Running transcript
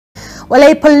Well,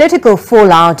 a political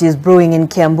fallout is brewing in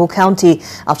Kiambu County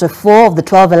after 4 of the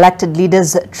 12 elected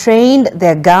leaders trained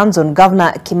their guns on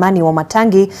Governor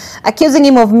Wamatangi, accusing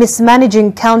him of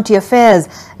mismanaging county affairs,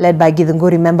 led by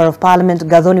Githunguri Member of Parliament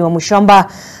Governor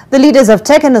Wamatangi. The leaders have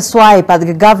taken a swipe at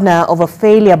the governor over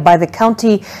failure by the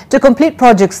county to complete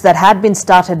projects that had been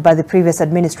started by the previous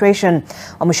administration.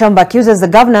 Wamatangi accuses the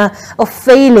governor of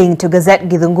failing to gazette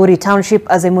Githunguri Township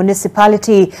as a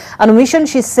municipality, an omission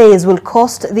she says will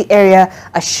cost the area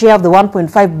a share of the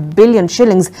 1.5 billion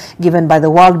shillings given by the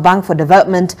World Bank for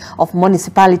development of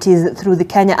municipalities through the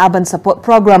Kenya Urban Support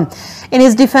Program. In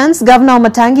his defense, Governor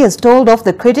Wamatangi has told off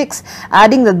the critics,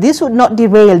 adding that this would not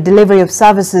derail delivery of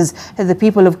services to the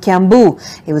people of Kiambu.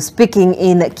 He was speaking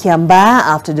in Kiambu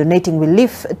after donating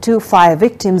relief to fire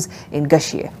victims in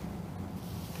Gashie.